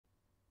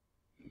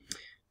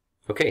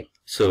Okay,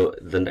 so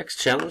the next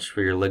challenge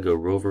for your Lego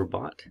Rover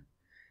bot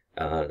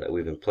that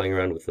we've been playing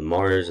around with the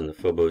Mars and the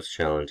Phobos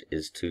challenge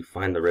is to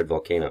find the red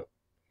volcano.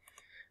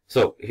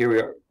 So here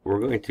we are. We're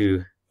going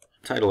to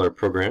title our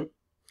program.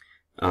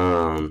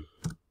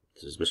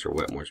 This is Mr.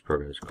 Wetmore's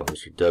program. It's called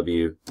Mr.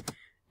 W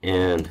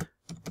and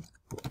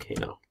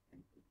Volcano.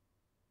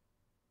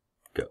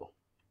 Go.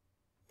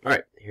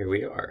 Alright, here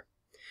we are.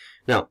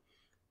 Now,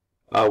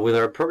 with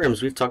our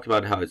programs, we've talked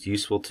about how it's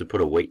useful to put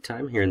a wait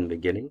time here in the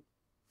beginning.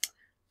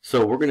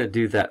 So we're going to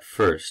do that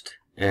first,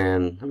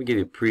 and let me give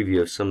you a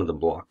preview of some of the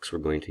blocks we're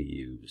going to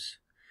use.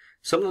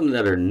 Some of them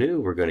that are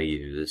new we're going to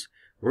use,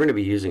 we're going to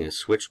be using a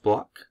switch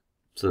block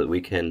so that we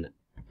can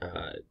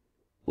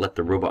let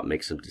the robot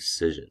make some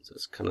decisions.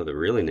 That's kind of the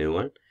really new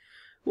one.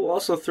 We'll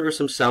also throw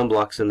some sound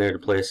blocks in there to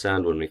play a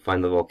sound when we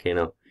find the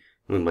volcano.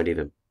 We might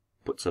even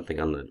put something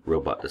on the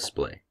robot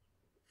display.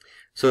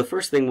 So the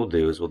first thing we'll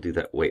do is we'll do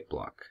that wait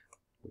block.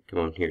 We'll come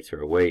on here to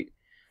our wait,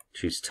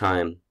 choose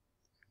time,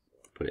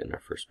 put it in our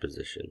first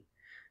position.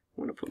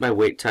 I'm going to put my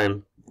wait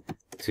time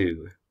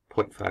to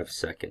 0.5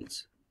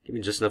 seconds. Give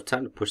me just enough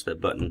time to push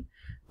that button,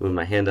 move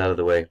my hand out of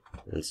the way,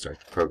 and start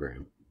the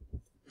program.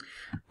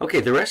 Okay,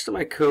 the rest of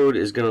my code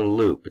is going to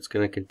loop. It's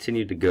going to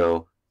continue to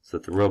go so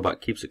that the robot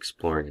keeps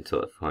exploring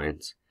until it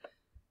finds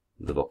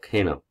the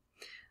volcano.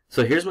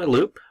 So here's my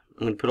loop.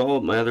 I'm going to put all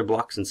of my other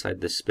blocks inside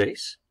this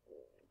space.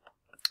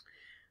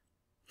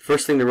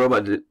 First thing the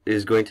robot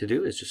is going to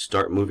do is just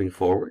start moving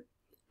forward.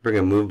 Bring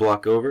a move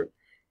block over.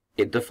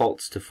 It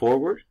defaults to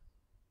forward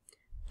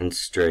and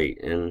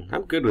straight, and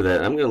I'm good with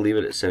that. I'm going to leave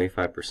it at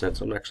 75%,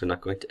 so I'm actually not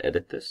going to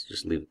edit this.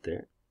 Just leave it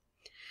there.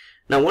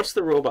 Now, once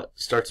the robot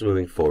starts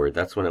moving forward,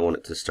 that's when I want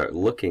it to start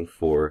looking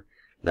for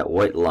that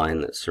white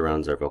line that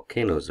surrounds our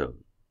volcano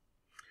zone.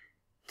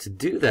 To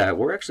do that,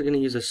 we're actually going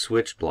to use a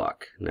switch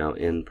block. Now,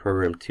 in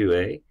program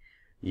 2A,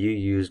 you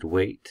used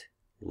wait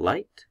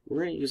light.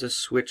 We're going to use a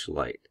switch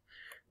light.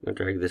 I'm going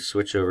to drag this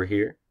switch over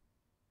here.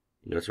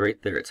 You know, it's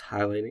right there. It's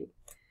highlighting.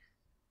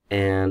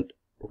 And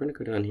we're going to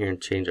go down here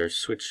and change our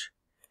switch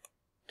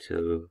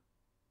to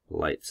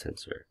light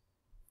sensor.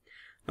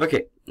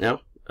 Okay,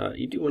 now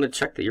you do want to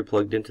check that you're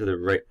plugged into the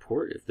right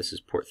port. If this is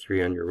port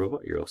 3 on your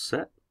robot, you're all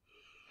set.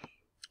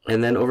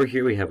 And then over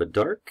here we have a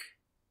dark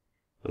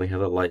and we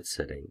have a light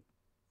setting.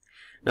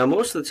 Now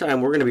most of the time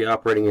we're going to be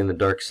operating in the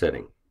dark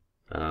setting.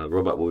 The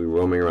robot will be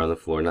roaming around the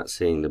floor, not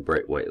seeing the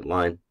bright white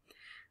line.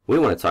 We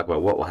want to talk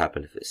about what will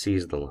happen if it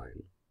sees the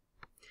line.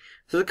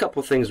 So there's a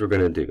couple things we're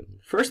going to do.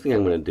 First thing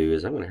I'm going to do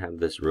is I'm going to have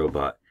this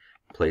robot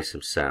play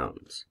some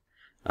sounds.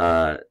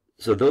 So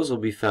those will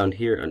be found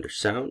here under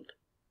sound.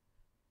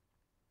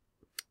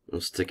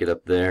 We'll stick it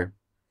up there.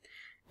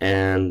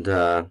 And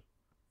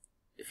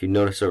if you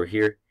notice over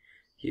here,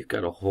 you've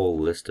got a whole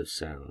list of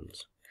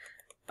sounds.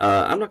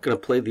 I'm not going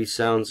to play these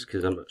sounds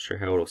because I'm not sure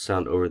how it'll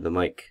sound over the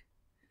mic.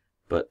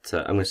 But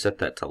I'm going to set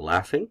that to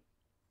laughing.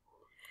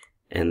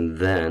 And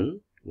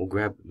then we'll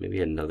grab maybe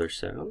another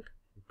sound,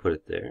 put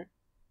it there.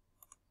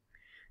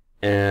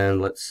 And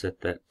let's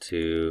set that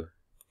to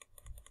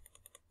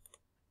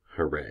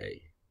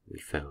hooray. We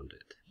found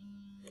it.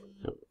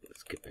 Oh,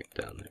 let's get back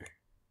down there.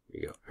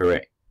 There you go.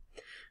 Hooray.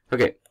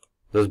 Okay,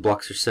 those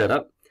blocks are set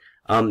up.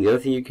 The other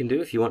thing you can do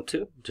if you want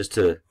to, just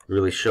to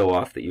really show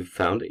off that you've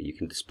found it, you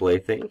can display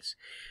things.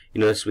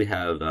 You notice we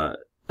have a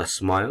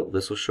smile.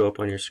 This will show up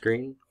on your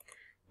screen.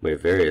 We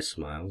have various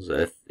smiles.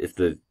 If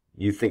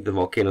you think the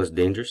volcano is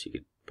dangerous, you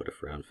could put a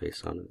frown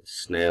face on it.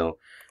 Snail,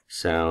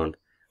 sound.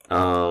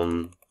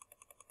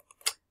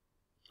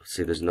 Let's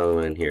see, there's another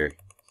one in here.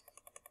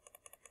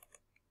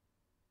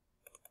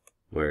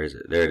 Where is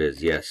it? There it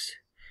is. Yes,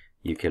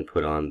 you can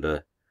put on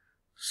the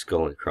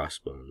skull and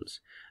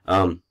crossbones.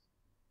 I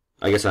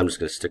guess I'm just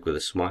going to stick with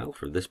a smile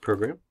for this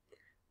program.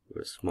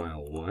 With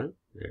smile 1.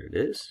 There it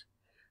is.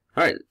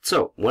 Alright,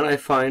 so when I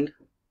find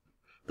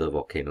the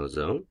volcano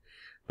zone,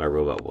 my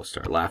robot will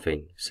start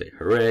laughing, say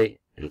hooray,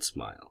 and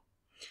smile.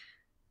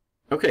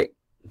 Okay,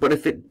 but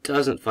if it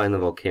doesn't find the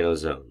volcano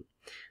zone,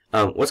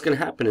 what's going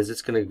to happen is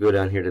it's going to go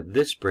down here to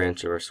this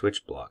branch of our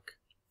switch block.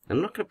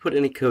 I'm not going to put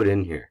any code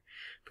in here,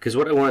 because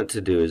what I want it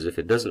to do is if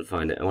it doesn't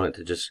find it, I want it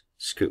to just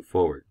scoot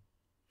forward.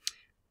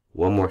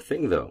 One more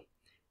thing though,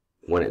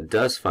 when it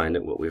does find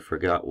it, what we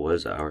forgot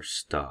was our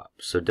stop.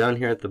 So down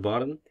here at the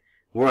bottom,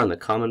 we're on the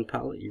common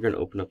palette. You're going to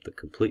open up the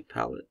complete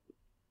palette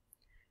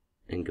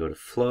and go to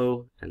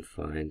flow and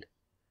find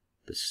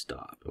the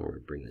stop. And we're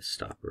going to bring the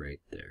stop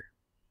right there.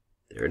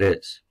 There it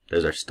is.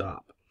 There's our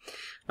stop.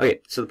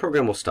 Okay, so the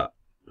program will stop.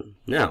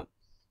 Now,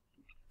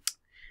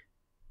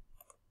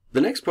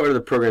 the next part of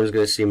the program is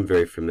going to seem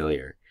very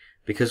familiar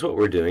because what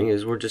we're doing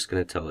is we're just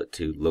going to tell it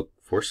to look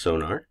for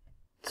sonar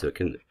so it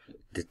can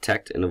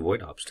detect and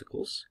avoid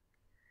obstacles,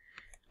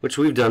 which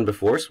we've done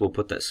before, so we'll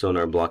put that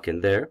sonar block in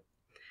there.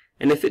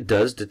 And if it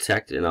does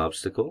detect an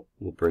obstacle,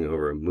 we'll bring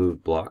over a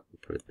move block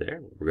and put it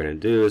there. What we're going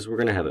to do is we're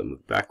going to have it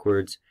move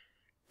backwards,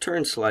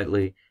 turn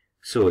slightly,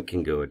 so it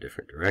can go a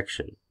different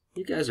direction.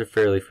 You guys are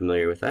fairly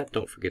familiar with that.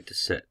 Don't forget to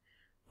set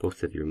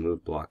both of your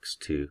move blocks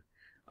to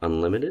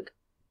unlimited.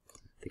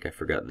 I think I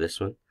forgot this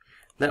one.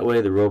 That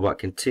way the robot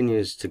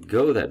continues to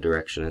go that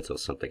direction until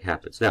something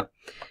happens. Now,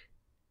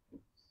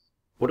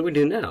 what do we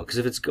do now? Because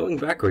if it's going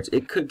backwards,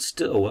 it could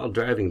still, while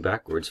driving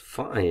backwards,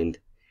 find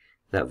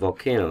that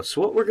volcano. So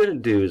what we're going to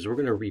do is we're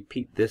going to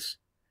repeat this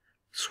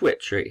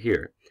switch right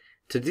here.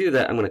 To do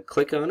that, I'm going to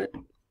click on it.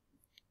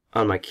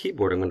 On my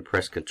keyboard, I'm going to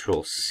press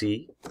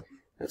Control-C.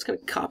 That's going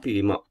to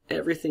copy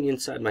everything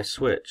inside my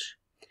switch.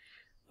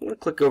 I'm going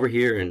to click over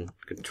here and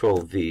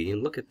Control-V,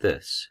 and look at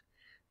this.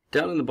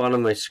 Down on the bottom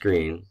of my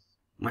screen,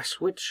 my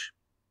switch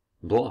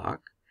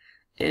block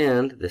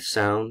and the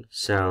sound,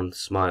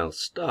 smile,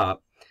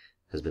 stop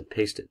has been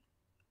pasted.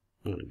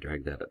 I'm going to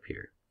drag that up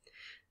here.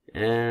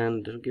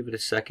 And it'll give it a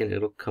second,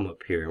 it'll come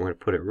up here. I'm going to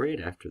put it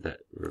right after that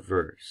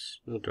reverse.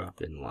 It'll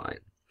drop in line.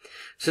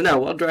 So now,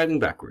 while driving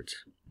backwards,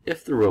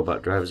 if the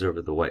robot drives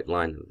over the white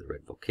line of the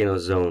red volcano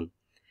zone,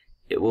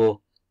 it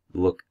will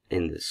look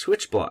in the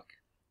switch block.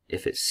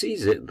 If it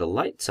sees it, the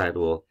light side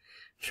will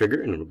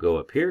trigger and it'll go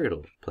up here.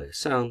 It'll play a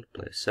sound,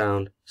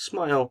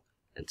 smile,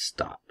 and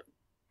stop.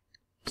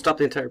 Stop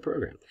the entire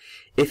program.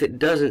 If it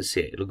doesn't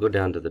see it, it'll go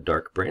down to the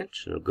dark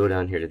branch, and it'll go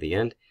down here to the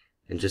end,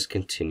 and just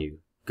continue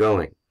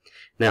going.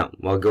 Now,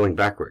 while going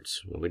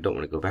backwards, well, we don't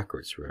want to go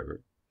backwards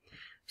forever.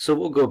 So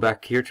we'll go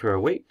back here to our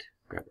weight,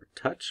 grab our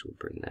touch, we'll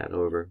bring that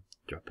over,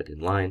 drop it in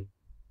line.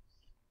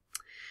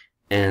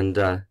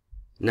 And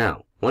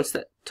now, once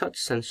that touch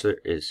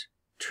sensor is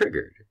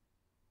triggered,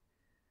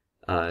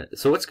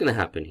 so what's going to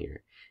happen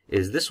here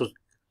is this will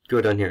go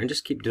down here and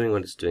just keep doing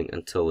what it's doing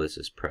until this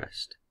is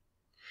pressed.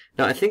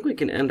 Now, I think we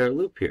can end our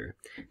loop here,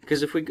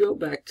 because if we go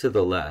back to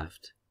the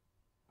left,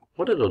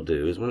 what it'll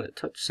do is when that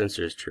touch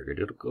sensor is triggered,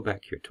 it'll go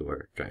back here to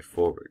our drive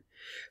forward.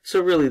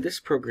 So really, this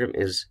program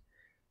is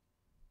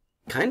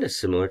kind of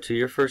similar to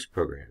your first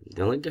program.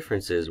 The only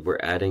difference is we're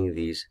adding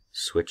these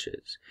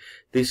switches.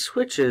 These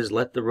switches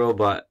let the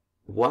robot,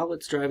 while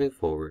it's driving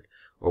forward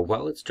or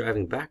while it's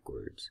driving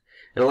backwards,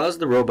 it allows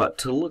the robot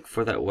to look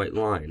for that white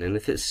line. And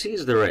if it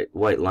sees the right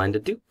white line, to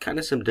do kind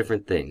of some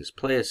different things.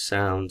 Play a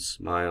sound,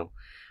 smile,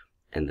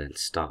 and then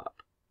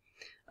stop.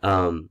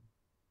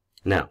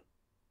 Now,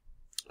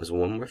 there's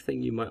one more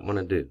thing you might want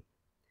to do.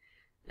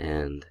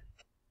 And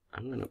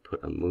I'm going to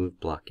put a move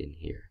block in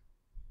here.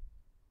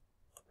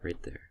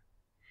 Right there.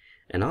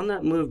 And on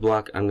that move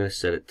block, I'm going to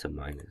set it to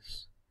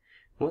minus.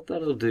 What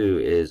that'll do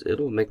is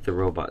it'll make the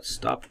robot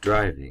stop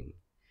driving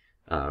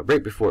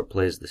right before it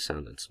plays the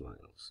sound and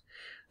smiles.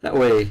 That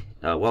way,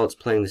 while it's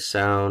playing the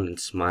sound and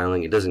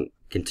smiling, it doesn't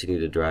continue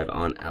to drive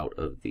on out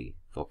of the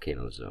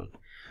volcano zone.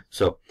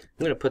 So I'm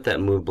going to put that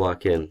move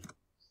block in.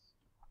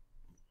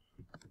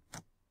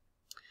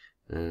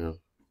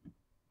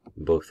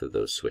 Both of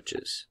those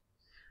switches.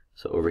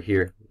 So over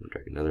here, I'm going to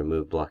drag another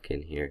move block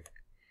in here.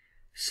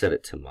 Set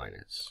it to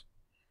minus.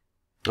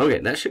 Okay,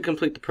 that should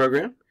complete the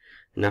program.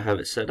 Now have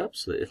it set up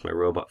so that if my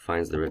robot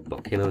finds the red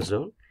volcano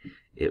zone,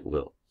 it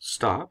will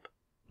stop,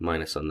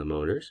 minus on the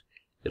motors.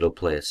 It'll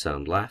play a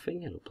sound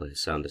laughing, it'll play a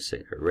sound to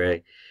say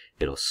hooray,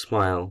 it'll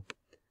smile,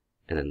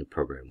 and then the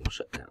program will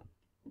shut down.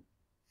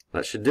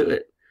 That should do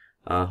it.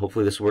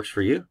 Hopefully this works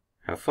for you.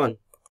 Have fun.